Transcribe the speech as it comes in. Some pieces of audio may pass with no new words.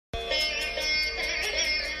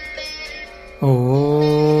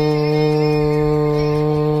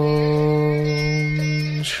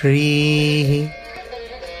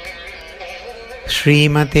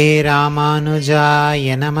ஸ்ரீமதே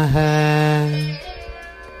ராமானுஜாய நமஹ.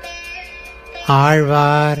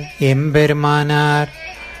 ஆழ்வார் எம்பெருமானார்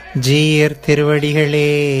ஜீயர்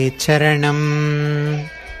திருவடிகளே சரணம்.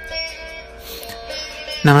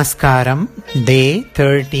 நமஸ்காரம். டே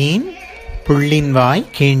 13. புள்ளின்வாய்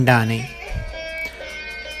கீண்டானை.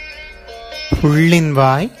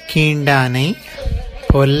 புள்ளின்வாய் கீண்டானை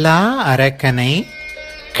பொல்லா அரக்கனை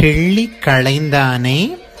கிள்ளி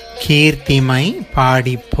களைந்தானை கீர்த்திமை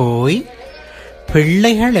பாடிப்போய்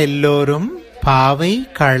பிள்ளைகள் எல்லோரும் பாவை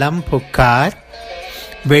களம் புக்கார்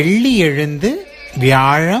வெள்ளி எழுந்து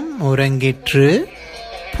வியாழம் உறங்கிற்று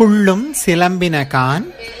புள்ளும்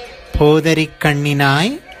சிலம்பினகான் போதரிக்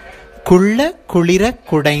கண்ணினாய் குள்ள குளிரக்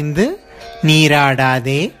குடைந்து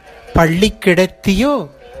நீராடாதே பள்ளி கிடத்தியோ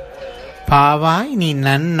பாவாய் நீ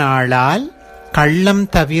நன்னாளால் கள்ளம்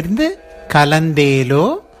தவிர்ந்து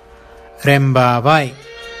கலந்தேலோ ரெம்பாவாய்.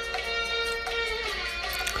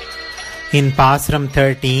 In Pasram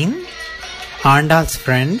 13, Andal's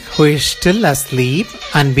friend, who is still asleep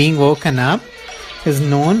and being woken up, is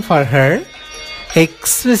known for her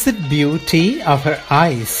exquisite beauty of her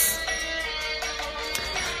eyes.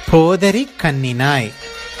 Podari Kanninai,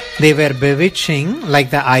 they were bewitching like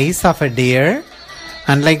the eyes of a deer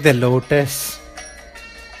and like the lotus.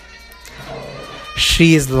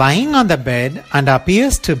 She is lying on the bed and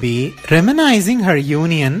appears to be reminiscing her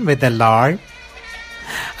union with the Lord,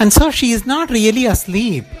 and so she is not really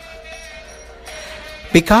asleep.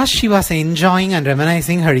 Because she was enjoying and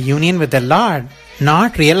reminiscing her union with the Lord,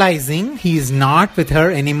 not realizing He is not with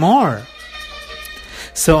her anymore.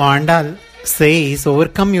 So Andal says,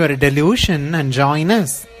 overcome your delusion and join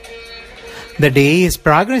us. The day is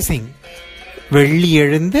progressing. வெள்ளி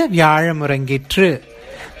எழுந்து வியாழம் உறங்கிற்று.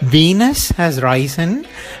 Venus has risen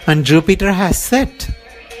and Jupiter has set.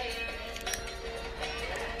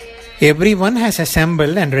 Everyone has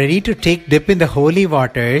assembled and ready to take dip in the holy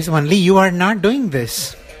waters, only you are not doing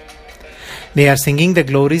this. They are singing the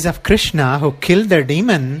glories of Krishna, who killed the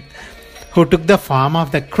demon who took the form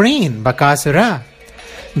of the crane, Bakasura,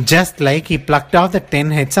 just like he plucked off the 10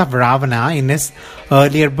 heads of Ravana in his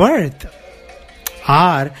earlier birth.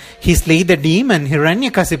 Or he slayed the demon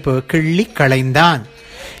Hiranyakasipu Killi Kalaindan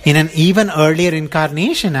in an even earlier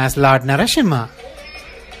incarnation as Lord Narasimha.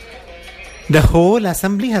 The whole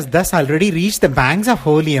assembly has thus already reached the banks of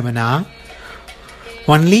holy Yamuna.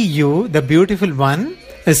 Only you, the beautiful one,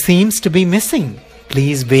 seems to be missing.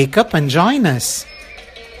 Please wake up and join us.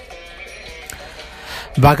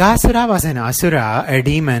 Bagasura was an asura, a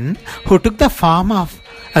demon, who took the form of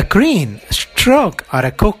a crane, a stork or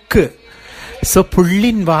a cock. So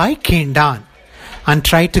Pullinvai came down and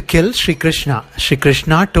tried to kill Sri Krishna. Sri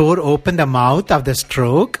Krishna tore open the mouth of the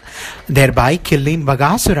stork, thereby killing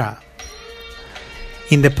Bagasura.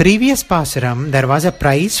 In the previous Pasuram, there was a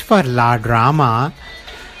praise for Lord Rama.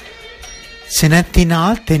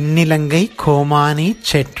 Chinathinal Tennilangai Komani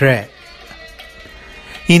Chetre.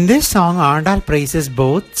 In this song, Andal praises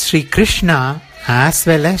both Sri Krishna as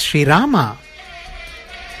well as Sri Rama.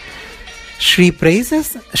 Shri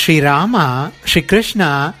praises Sri Rama, Sri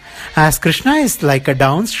Krishna, as Krishna is like a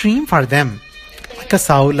downstream for them, like a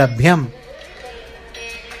Saulabhyam.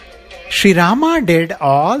 Sri Rama did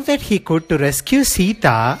all that he could to rescue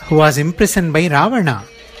Sita, who was imprisoned by Ravana.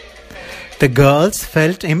 The girls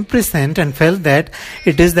felt imprisoned and felt that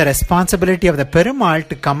it is the responsibility of the Perumal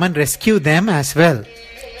to come and rescue them as well.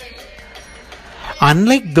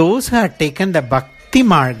 Unlike those who had taken the Bhakti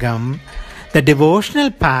Margam, the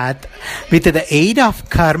devotional path, with the aid of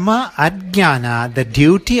karma, adjnana, the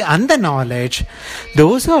duty and the knowledge,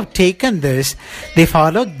 those who have taken this, they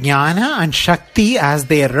follow jnana and shakti as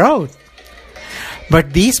their route.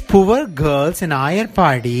 But these poor girls in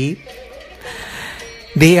Ayarpadi,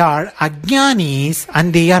 they are ajnanis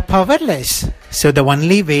and they are powerless. So the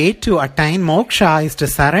only way to attain moksha is to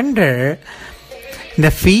surrender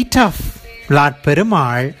the feet of Lord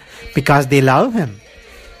Perumal because they love him.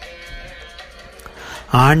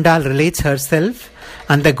 Andal relates herself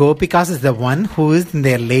and the Gopikas is the one who is in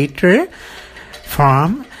their later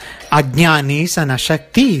form Ajnanis and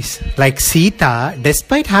Ashaktis. Like Sita,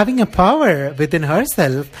 despite having a power within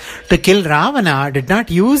herself to kill Ravana, did not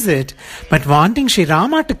use it, but wanting Sri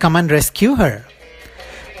Rama to come and rescue her.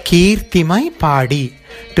 Kirtimai Padi,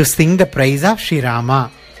 to sing the praise of Sri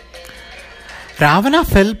Rama. Ravana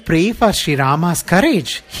fell prey for Sri Rama's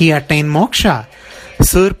courage. He attained moksha.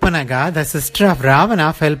 Surpanaga, the sister of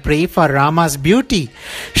Ravana, fell prey for Rama's beauty.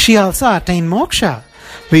 She also attained moksha.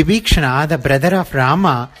 Vibhishana, the brother of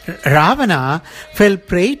Ravana, fell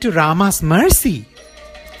prey to Rama's mercy.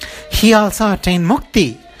 He also attained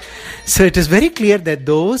mukti. So it is very clear that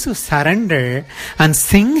those who surrender and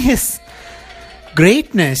sing his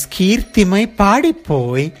greatness, Kirtimai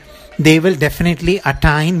Padipoi, they will definitely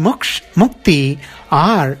attain mukti,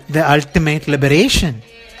 or the ultimate liberation.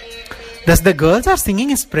 Thus the girls are singing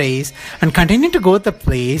his praise and continue to go to the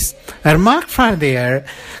place earmarked for their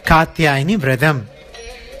Katyayani Vradam.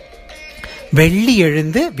 Velli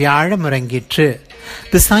எழுந்து வியாழம் உறங்கிற்று.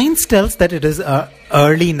 The science tells that it is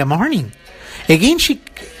early in the morning. Again she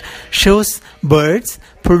shows birds,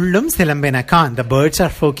 pullum silambenakan. The birds are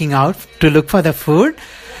flocking out to look for the food.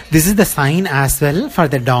 This is the sign as well for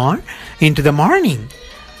the dawn into the morning.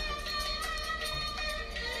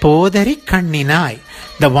 Podari kanninai,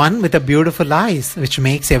 the one with the beautiful eyes, which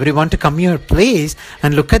makes everyone to come to your place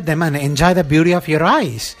and look at them and enjoy the beauty of your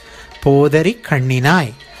eyes. Podari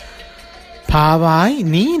kanninai. Pavai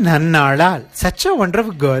ni nannalal. Such a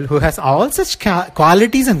wonderful girl who has all such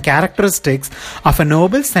qualities and characteristics of a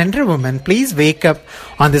noble center woman. Please wake up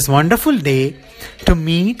on this wonderful day to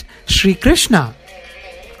meet Sri Krishna.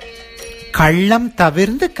 Kallam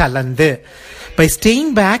tavirndu kalandu. By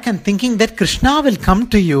staying back and thinking that Krishna will come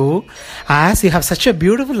to you as you have such a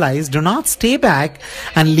beautiful eyes, do not stay back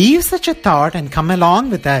and leave such a thought and come along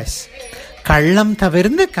with us. Kallam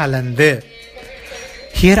tavirndu kalandu.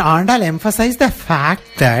 Here Andal emphasized the fact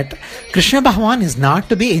that Krishna Bhagavan is not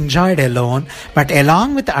to be enjoyed alone, but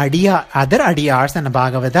along with other Adiyars and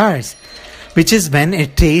Bhagavatars, which is when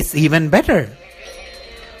it tastes even better.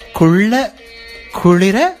 Kulira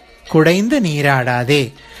kudaindu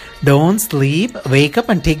neeradade. Don't sleep, wake up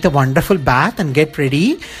and take the wonderful bath and get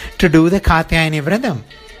ready to do the Katyayani Vradam.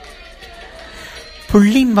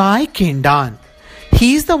 Pullinvai Kindan.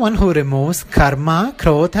 He is the one who removes karma,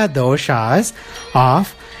 krodha, doshas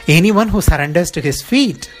of anyone who surrenders to his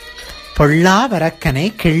feet. Pulla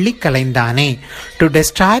varakkane killi kalaindane. To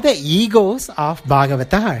destroy the egos of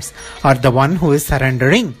Bhagavatars, or the one who is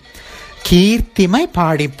surrendering. Kirtimai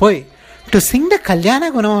padipoi. To sing the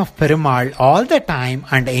Kalyana Gunam of Perumal all the time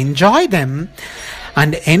and enjoy them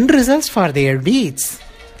and end results for their deeds.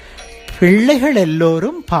 Pillaigal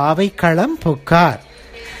ellorum pavai kalam pukkar.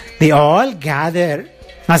 They all gather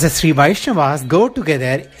as a Sri Vaishnavas, go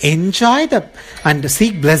together, enjoy and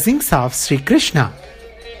seek blessings of Sri Krishna.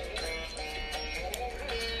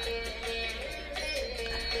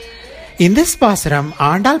 In this Pasuram,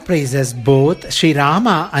 Andal praises both Sri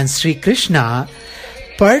Rama and Sri Krishna.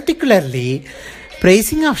 Particularly,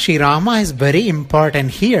 praising of Sri Rama is very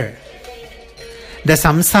important here. The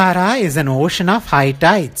samsara is an ocean of high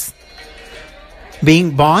tides.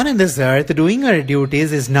 Being born in this earth, doing our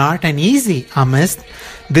duties is not an easy amidst.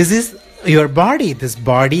 This is your body. This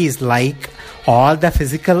body is like all the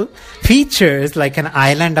physical features like an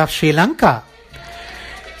island of Sri Lanka.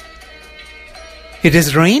 It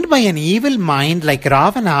is reigned by an evil mind like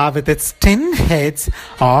Ravana with its 10 heads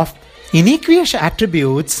of iniquitous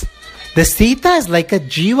attributes. The Sita is like a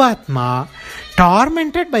Jivatma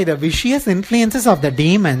tormented by the vicious influences of the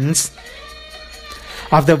demons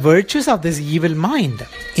of the virtues of this evil mind.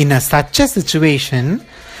 In such a situation,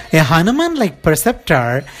 a Hanuman-like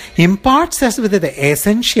preceptor imparts us with the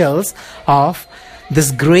essentials of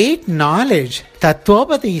this great knowledge,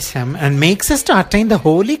 Tattvopadesham, and makes us to attain the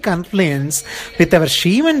holy confluence with our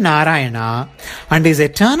Sriman Narayana and his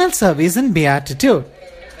eternal service and beatitude.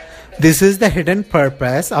 This is the hidden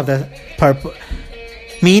purpose of the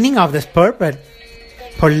meaning of this purpose.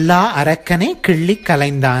 Polla arakkane killi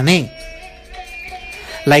kalaindane.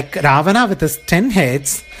 Like Ravana with his 10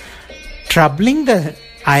 heads, troubling the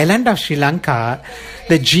island of Sri Lanka,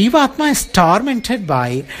 the Jivatma is tormented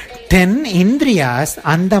by 10 Indriyas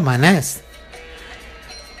and the Manas.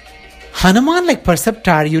 Hanuman like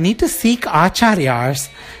preceptor, you need to seek Acharyas,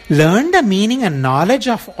 learn the meaning and knowledge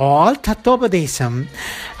of all Tattvopadesham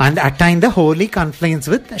and attain the holy confluence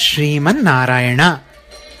with Sriman Narayana.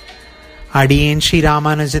 Adiyen Sri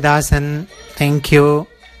Ramanujadasan. Thank you.